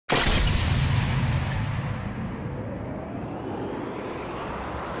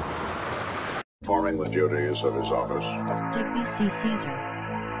Performing the duties of his office. Digby C. Caesar.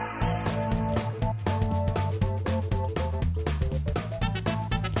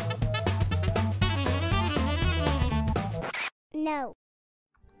 No.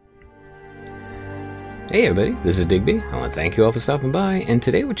 Hey everybody, this is Digby. I want to thank you all for stopping by, and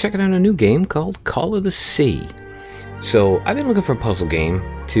today we're checking out a new game called Call of the Sea. So, I've been looking for a puzzle game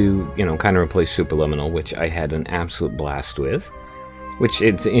to, kind of replace Superliminal, which I had an absolute blast with, which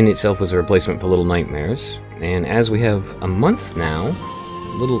in itself was a replacement for Little Nightmares. And as we have a month now,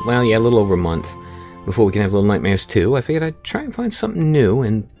 a little over a month, before we can have Little Nightmares 2, I figured I'd try and find something new,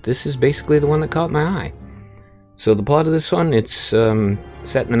 and this is basically the one that caught my eye. So the plot of this one, it's set in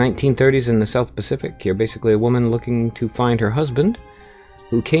the 1930s in the South Pacific. You're basically a woman looking to find her husband,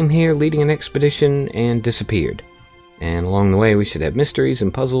 who came here leading an expedition and disappeared. And along the way we should have mysteries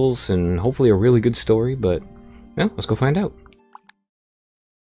and puzzles and hopefully a really good story, but, well, let's go find out.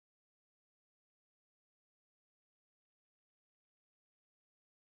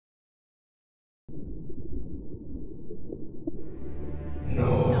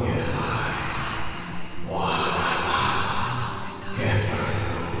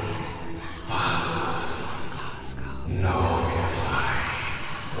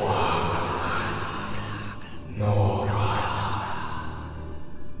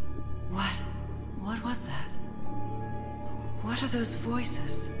 What was that? What are those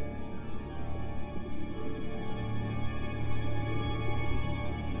voices?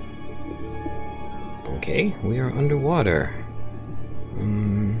 Okay, we are underwater.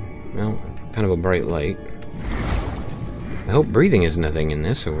 Well, kind of a bright light. I hope breathing is nothing in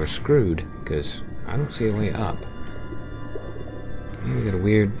this or we're screwed, because I don't see a way up. Here we got a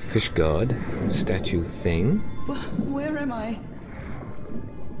weird fish god statue thing. Where am I?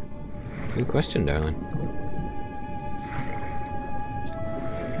 Good question, darling.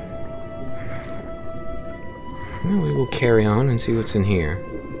 Well, we will carry on and see what's in here.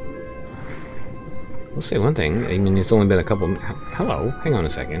 We'll say one thing. I mean, it's only been a couple... Hello? Hang on a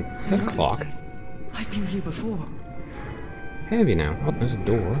second. Is that a clock? I've been here before. Have you now? Oh, there's a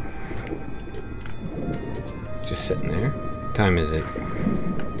door. Just sitting there. What time is it?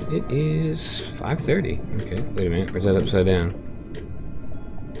 It is 5:30. Okay, wait a minute. Where's that upside down?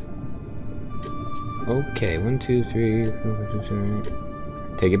 Okay, 1, 2, 3, 4, 5, 6, 7,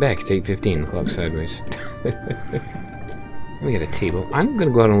 8. Take it back. It's 8:15. The clock's sideways. We got a table. I'm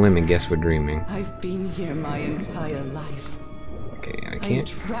gonna go out on a limb and guess we're dreaming. I've been here my entire life. Okay, I can't.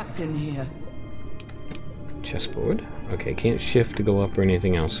 I'm trapped in here. Chessboard. Okay, can't shift to go up or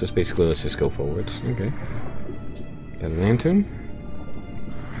anything else. Just basically, let's just go forwards. Okay. Got a lantern.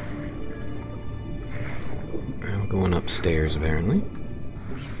 Now going upstairs, apparently.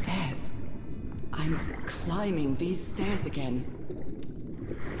 These stairs. I'm climbing these stairs again.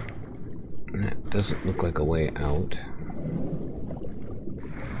 That doesn't look like a way out.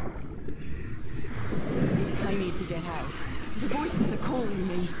 I need to get out. The voices are calling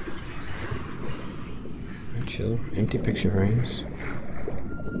me. Chill. Empty picture frames.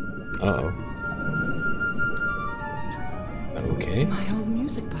 Uh-oh. Okay. My old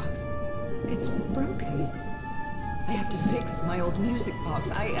music box. It's broken. I have to fix my old music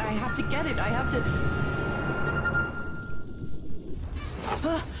box. I have to get it. I have to...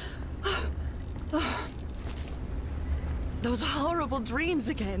 Those horrible dreams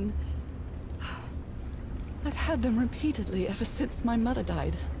again. I've had them repeatedly ever since my mother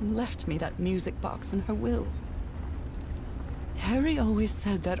died and left me that music box in her will. Harry always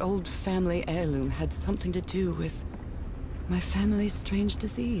said that old family heirloom had something to do with my family's strange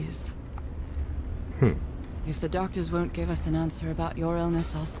disease. If the doctors won't give us an answer about your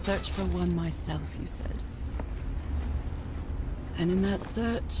illness, I'll search for one myself, you said. And in that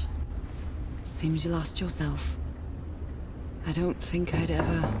search, it seems you lost yourself. I don't think I'd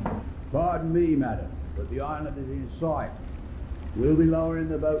ever... Pardon me, madam, but the island is in sight. We'll be lowering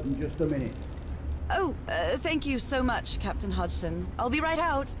the boat in just a minute. Oh, thank you so much, Captain Hodgson. I'll be right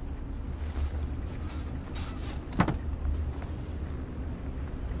out.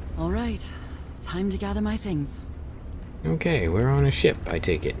 All right. Time to gather my things. Okay, we're on a ship, I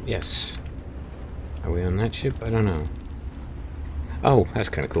take it. Yes. Are we on that ship? I don't know. Oh, that's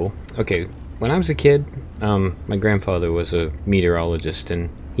kind of cool. Okay, when I was a kid, my grandfather was a meteorologist, and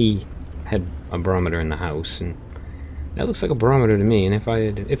he had a barometer in the house, and that looks like a barometer to me, and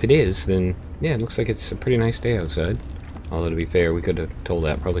if it is, then yeah, it looks like it's a pretty nice day outside. Although, to be fair, we could have told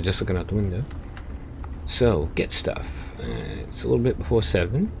that probably just looking out the window. So, get stuff. It's a little bit before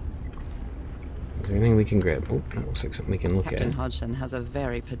 7. Is there anything we can grab? Oh, that looks like something we can look at. Captain Hodgson has a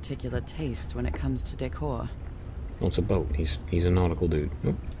very particular taste when it comes to decor. Well, it's a boat. He's a nautical dude.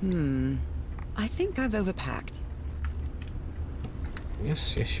 Oh. I think I've overpacked.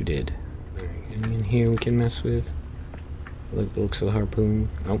 Yes, yes you did. Alright, anything in here we can mess with? Like the looks of the harpoon.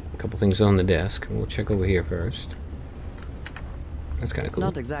 Oh, a couple things on the desk. We'll check over here first. That's kind of cool.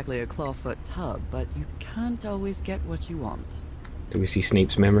 It's not exactly a clawfoot tub, but you can't always get what you want. Do we see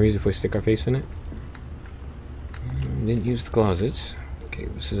Snape's memories if we stick our face in it? Didn't use the closets. Okay,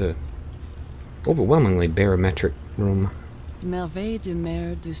 this is a overwhelmingly barometric room. Merveilles de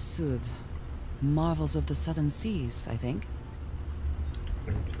mer du Sud. Marvels of the Southern Seas, I think.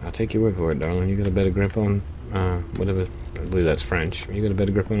 I'll take your word for it, darling. You got a better grip on, whatever. I believe that's French. You got a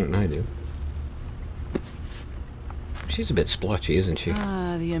better grip on it than I do. She's a bit splotchy, isn't she?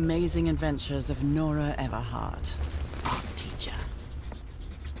 Ah, the amazing adventures of Nora Everhart, art teacher.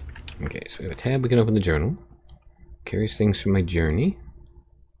 Okay, so we have a tab. We can open the journal. Carries things from my journey.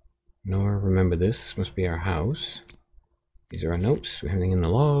 Nora, remember this. This must be our house. These are our notes. We have everything in the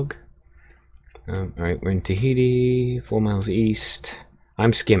log. Alright, we're in Tahiti, 4 miles east.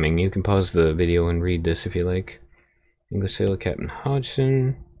 I'm skimming. You can pause the video and read this if you like. English sailor Captain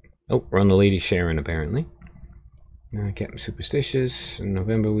Hodgson. Oh, we're on the Lady Sharon, apparently. Captain Superstitious. In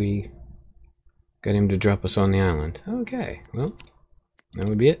November, we got him to drop us on the island. Okay, well, that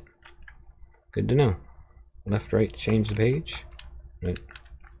would be it. Good to know. Left, right, change the page. Right.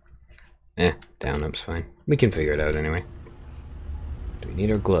 Down, up's fine. We can figure it out anyway. Do we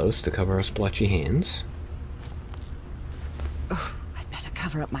need our gloves to cover our splotchy hands? Oh, I'd better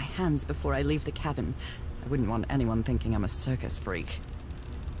cover up my hands before I leave the cabin. I wouldn't want anyone thinking I'm a circus freak.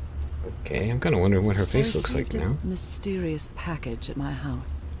 Okay, I'm kind of wondering what her face looks like now. A mysterious package at my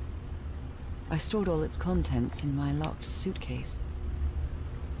house. I stored all its contents in my locked suitcase.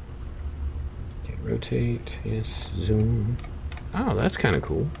 Okay, rotate, yes, zoom. Oh, that's kind of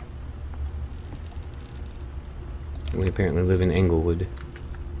cool. We apparently live in Englewood.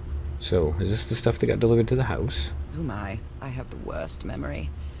 So, is this the stuff that got delivered to the house? Oh my, I have the worst memory.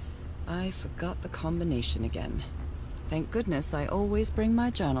 I forgot the combination again. Thank goodness I always bring my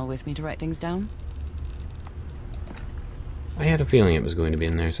journal with me to write things down. I had a feeling it was going to be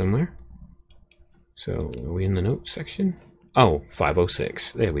in there somewhere. So, are we in the notes section? Oh,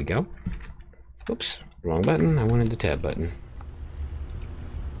 506. There we go. Oops, wrong button. I wanted the tab button.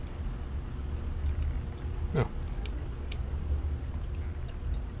 Oh.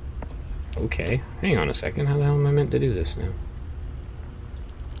 Okay, hang on a second. How the hell am I meant to do this now?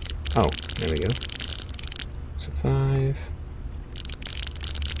 Oh, there we go. So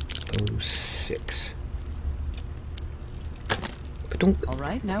 506. All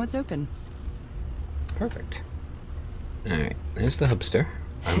right, now it's open. Perfect. Alright, there's the hubster.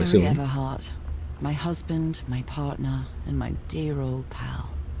 I'm Henry assuming. Everhart. My husband, my partner, and my dear old pal.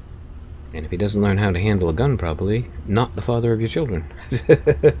 And if he doesn't learn how to handle a gun properly, not the father of your children.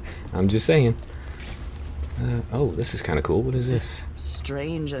 I'm just saying. Oh, this is kind of cool. What is this?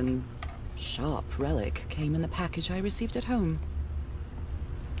 Strange and sharp relic came in the package I received at home.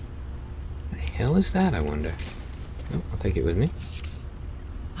 The hell is that, I wonder? Oh, I'll take it with me.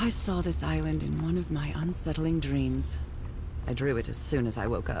 I saw this island in one of my unsettling dreams. I drew it as soon as I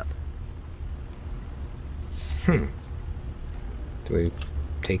woke up. Do we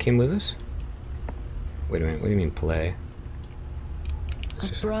take him with us? Wait a minute, what do you mean play? A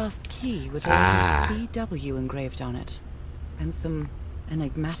brass key with the letter CW engraved on it. And some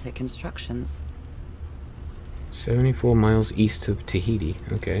enigmatic instructions. 74 miles east of Tahiti.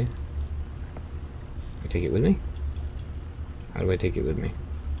 Okay. I take it with me? How do I take it with me?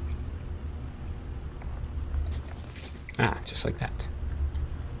 Ah, just like that.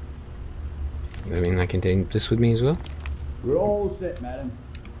 I mean, I can take this with me as well? We're all set, madam.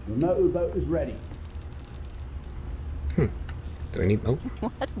 Your motorboat is ready. Do I need... Oh.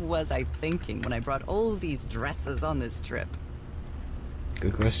 What was I thinking when I brought all these dresses on this trip?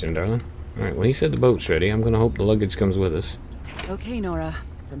 Good question, darling. Alright, well, he said the boat's ready. I'm gonna hope the luggage comes with us. Okay, Nora.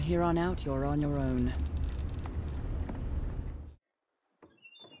 From here on out, you're on your own.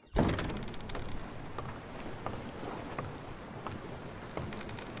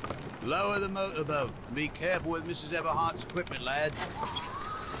 Lower the motorboat. Be careful with Mrs. Everhart's equipment, lads.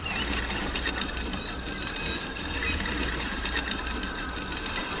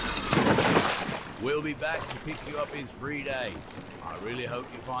 We'll be back to pick you up in 3 days. I really hope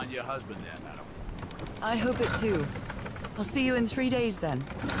you find your husband there, madam. I hope it too. I'll see you in 3 days then.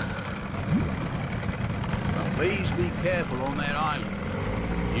 Please be careful on that island.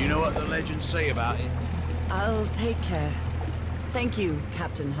 You know what the legends say about it. I'll take care. Thank you,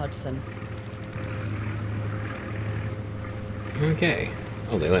 Captain Hodgson. Okay.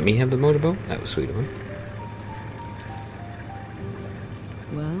 Oh, they let me have the motorboat? That was sweet of them.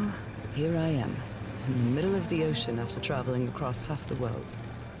 Well, Here I am, in the middle of the ocean after traveling across half the world.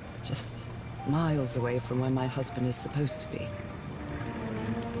 Just miles away from where my husband is supposed to be.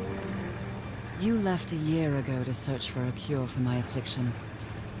 You left a year ago to search for a cure for my affliction.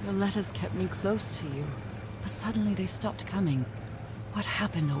 Your letters kept me close to you, but suddenly they stopped coming. What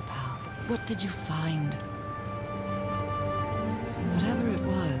happened, Opal? What did you find? Whatever it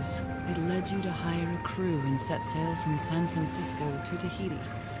was, it led you to hire a crew and set sail from San Francisco to Tahiti.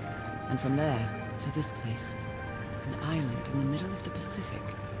 And from there, to this place. An island in the middle of the Pacific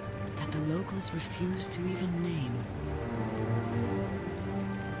that the locals refuse to even name.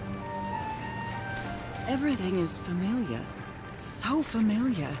 Everything is familiar. So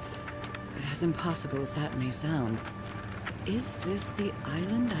familiar. As impossible as that may sound. Is this the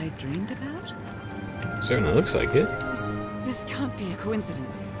island I dreamed about? Certainly looks like it. This can't be a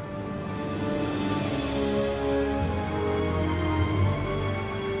coincidence.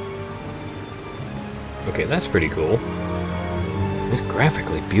 Okay, that's pretty cool. It's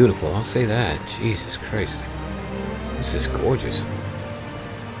graphically beautiful, I'll say that. Jesus Christ. This is gorgeous.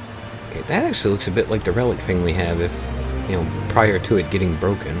 Okay, that actually looks a bit like the relic thing we have if, you know, prior to it getting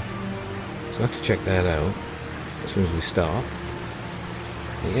broken. So I'll have to check that out as soon as we stop.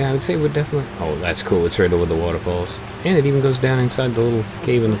 Yeah, I would say we're definitely... Oh, that's cool. It's right over the waterfalls. And it even goes down inside the little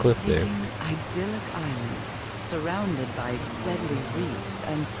cave in the cliff there. Idyllic island, surrounded by deadly reefs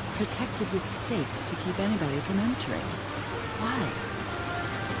and protected with stakes to keep anybody from entering. Why?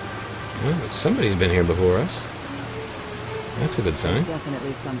 Well, somebody's been here before us. That's a good sign. There's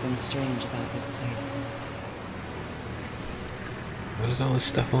definitely something strange about this place. What is all this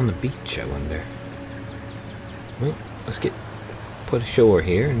stuff on the beach, I wonder? Well, let's put ashore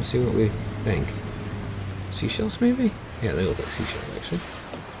here and see what we think. Seashells, maybe? Yeah, they look like seashells, actually.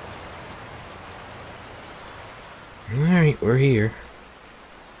 Alright, we're here.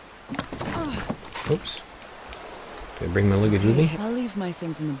 Oops. Did I bring my luggage with me? I'll leave my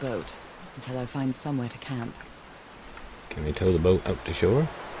things in the boat until I find somewhere to camp. Can we tow the boat out to shore?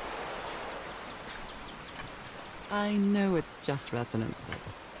 I know it's just resonance.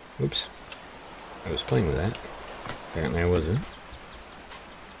 Oops. I was playing with that. Apparently I wasn't.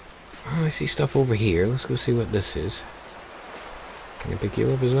 Oh, I see stuff over here. Let's go see what this is. Can I pick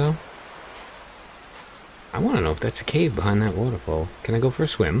you up as well? I want to know if that's a cave behind that waterfall. Can I go for a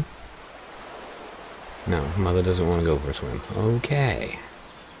swim? No, Mother doesn't want to go for a swim. Okay.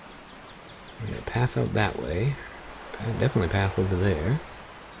 We got a path out that way. Definitely a path over there.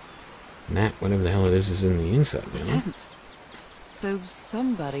 And that, whatever the hell it is in the inside now. Tent. So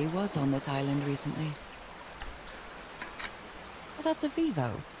somebody was on this island recently. Well, that's a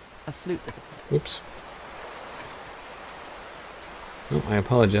vivo. A flute that... Whoops. Oh, I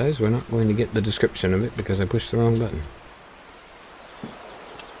apologize. We're not going to get the description of it because I pushed the wrong button.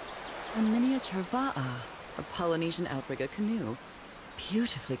 A miniature va'a, a Polynesian outrigger canoe.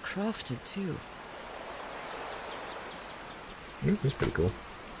 Beautifully crafted, too. That's pretty cool.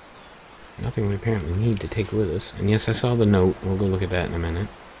 Nothing we apparently need to take with us. And yes, I saw the note. We'll go look at that in a minute.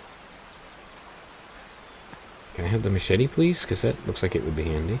 Can I have the machete, please? Because that looks like it would be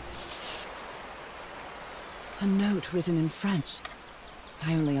handy. A note written in French.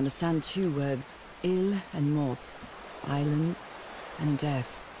 I only understand two words. Île and mort. Island and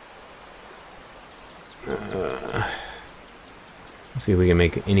death. Let's see if we can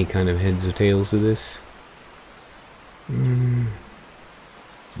make any kind of heads or tails to this. It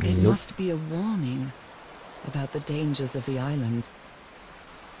Nope. must be a warning about the dangers of the island.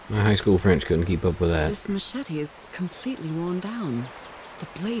 My high school French couldn't keep up with that. This machete is completely worn down. The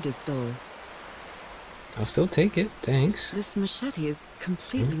blade is dull. I'll still take it, thanks. This machete is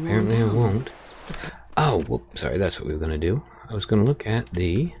completely worn Apparently down. I won't. Oh, whoop, sorry, that's what we were going to do. I was going to look at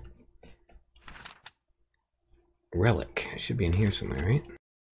the relic. It should be in here somewhere, right?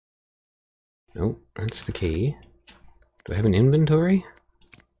 Nope, that's the key. Do I have an inventory?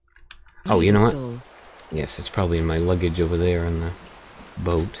 Oh, you know what? Dull. Yes, it's probably in my luggage over there on the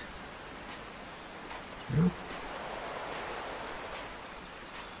boat. Nope.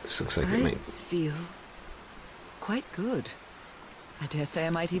 This looks like it I might... feel quite good. I dare say I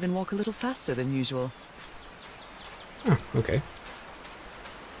might even walk a little faster than usual. Oh, okay.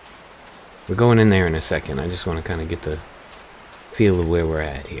 We're going in there in a second. I just want to kind of get the feel of where we're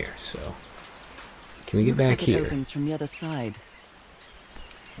at here, so... Can we get Looks back like here? It opens from the other side.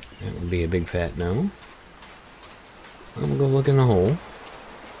 That would be a big fat no. I'm gonna go look in the hole.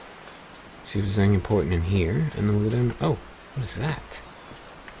 See if there's anything important in here, and then we'll go down... Oh, what is that?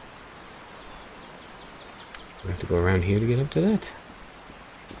 We have to go around here to get up to that?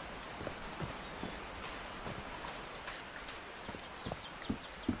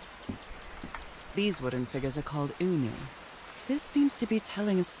 These wooden figures are called unu. This seems to be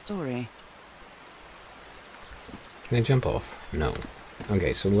telling a story. Can I jump off? No.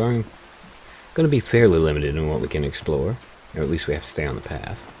 Okay, so we're going to be fairly limited in what we can explore. Or at least we have to stay on the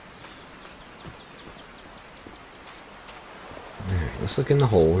path. Alright, let's look in the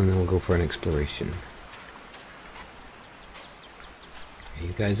hole and then we'll go for an exploration. Are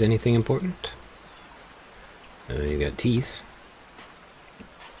you guys anything important? You got teeth.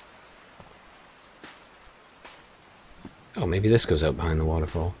 Oh, maybe this goes out behind the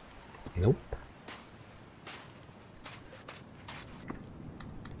waterfall. Nope.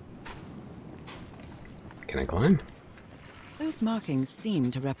 Can I climb? Those markings seem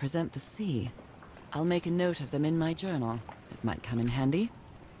to represent the sea. I'll make a note of them in my journal. It might come in handy.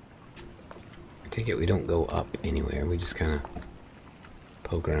 I take it we don't go up anywhere. We just kind of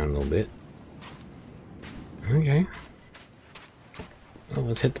poke around a little bit. Okay. Well,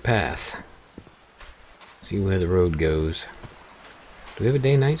 let's hit the path. See where the road goes. Do we have a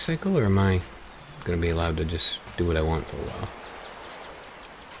day-night cycle, or am I going to be allowed to just do what I want for a while?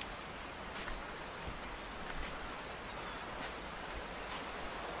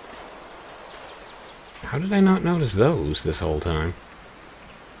 How did I not notice those this whole time?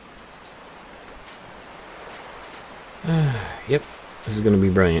 Yep, this is going to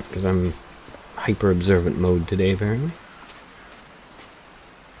be brilliant, because I'm hyper-observant mode today, apparently.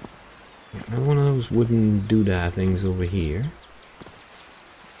 Now one of those wooden doodah things over here.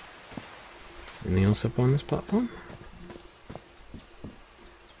 Anything else up on this platform?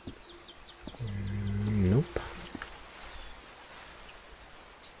 Nope.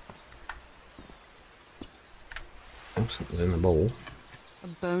 Oh, something's in the bowl. A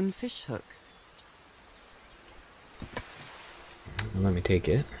bone fish hook. Well, let me take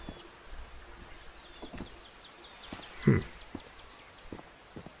it.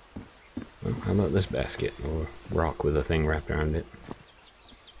 Well, how about this basket, or rock with a thing wrapped around it?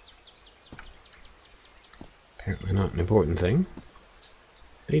 Apparently not an important thing.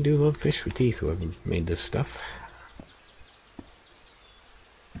 They do love fish with teeth, whoever made this stuff.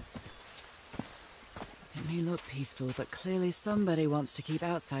 It may look peaceful, but clearly somebody wants to keep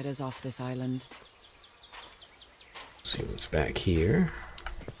outsiders off this island. See what's back here.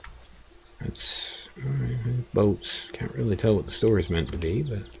 That's boats. Can't really tell what the story's meant to be,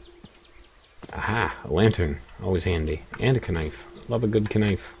 but aha, a lantern, always handy, and a knife. Love a good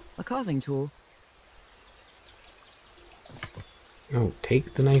knife. A carving tool. Oh,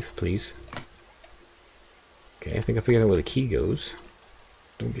 take the knife, please. Okay, I think I figured out where the key goes.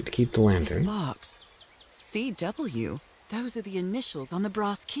 Don't get to keep the lantern. This box. CW. Those are the initials on the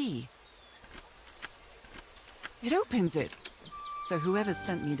brass key. It opens it. So whoever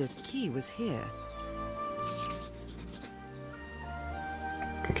sent me this key was here.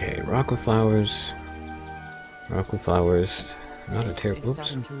 Okay, rock with flowers. Rock with flowers. Not a terrible. It's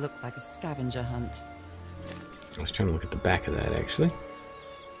starting to look like a scavenger hunt. I was trying to look at the back of that, actually.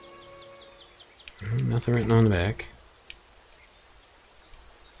 Nothing written on the back.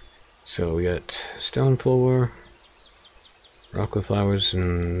 So we got stone floor, rock with flowers,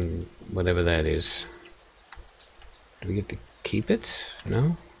 and whatever that is. Do we get to keep it?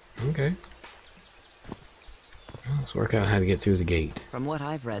 No? Okay. Well, let's work out how to get through the gate. From what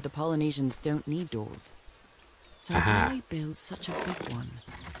I've read, the Polynesians don't need doors. So why build such a big one?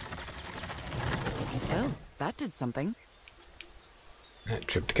 Well, that did something. That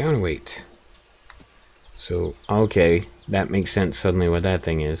tripped a counterweight. So, okay, that makes sense suddenly what that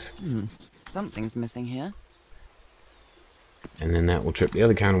thing is. Something's missing here. And then that will trip the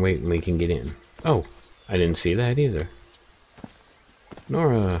other counterweight and we can get in. Oh, I didn't see that either.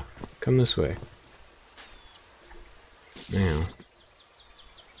 Nora, come this way. Now,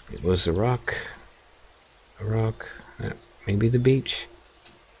 it was a rock, maybe the beach.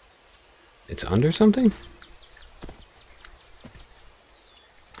 It's under something?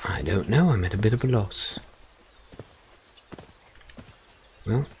 I don't know, I'm at a bit of a loss.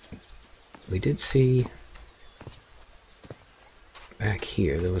 Well, we did see back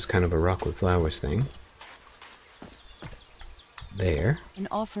here, there was kind of a rock with flowers thing. There. An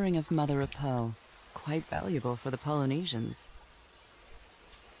offering of mother of pearl. Quite valuable for the Polynesians.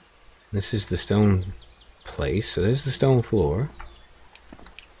 This is the stone place, so there's the stone floor.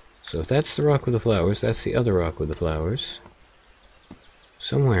 So if that's the rock with the flowers, that's the other rock with the flowers.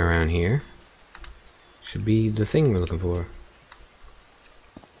 Somewhere around here should be the thing we're looking for.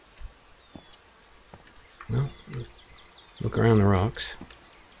 Well, look around the rocks.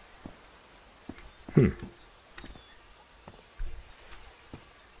 Well,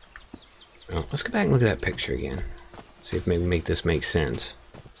 let's go back and look at that picture again. See if maybe this makes sense.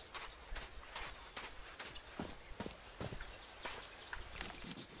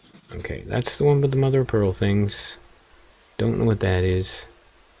 Okay, that's the one with the mother of pearl things. Don't know what that is.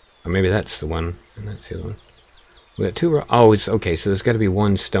 Or maybe that's the one, and that's the other one. We got two. Oh, it's okay. So there's got to be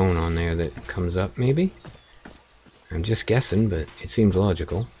one stone on there that comes up, maybe. I'm just guessing, but it seems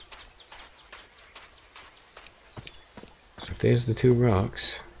logical. So if there's the two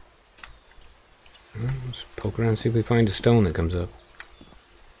rocks, well, let's poke around and see if we find a stone that comes up.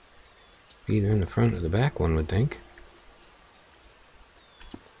 Either in the front or the back, one would think.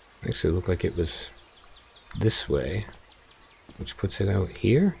 Actually, it looked like it was this way, which puts it out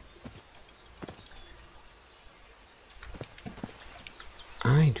here.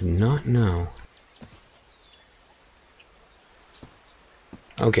 I do not know.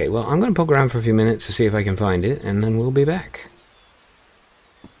 Okay, well, I'm going to poke around for a few minutes to see if I can find it, and then we'll be back.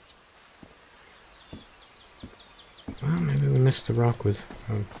 Well, maybe we missed the rock with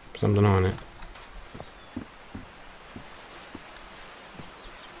something on it.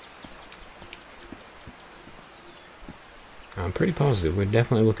 I'm pretty positive we're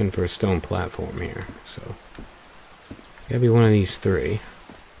definitely looking for a stone platform here, so gotta be one of these three,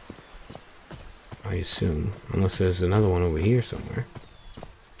 I assume, unless there's another one over here somewhere.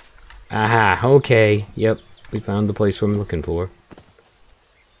 Aha, okay, yep, we found the place we're looking for.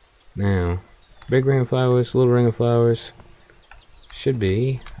 Now, big ring of flowers, little ring of flowers, should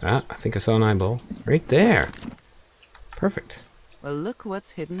be, I think I saw an eyeball, right there. Perfect. Well, look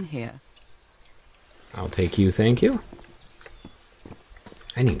what's hidden here. I'll take you, thank you.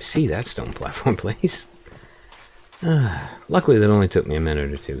 I didn't even see that stone platform place. Luckily that only took me a minute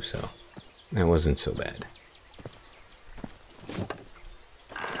or two, so that wasn't so bad.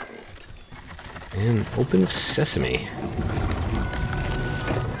 And open sesame.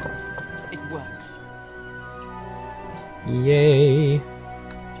 It works. Yay!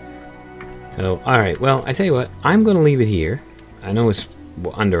 Oh, alright, well, I tell you what, I'm going to leave it here. I know it's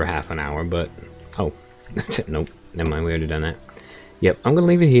under half an hour, but... Oh, nope, never mind, we already done that. Yep, I'm going to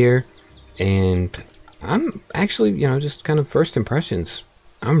leave it here, and I'm actually, you know, just kind of first impressions.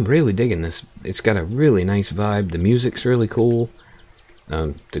 I'm really digging this. It's got a really nice vibe. The music's really cool.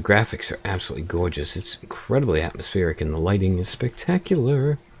 The graphics are absolutely gorgeous. It's incredibly atmospheric, and the lighting is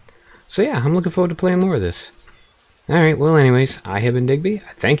spectacular. So yeah, I'm looking forward to playing more of this. Alright, well anyways, I have been Digby.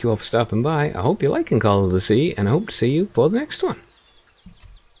 I thank you all for stopping by. I hope you're liking Call of the Sea, and I hope to see you for the next one.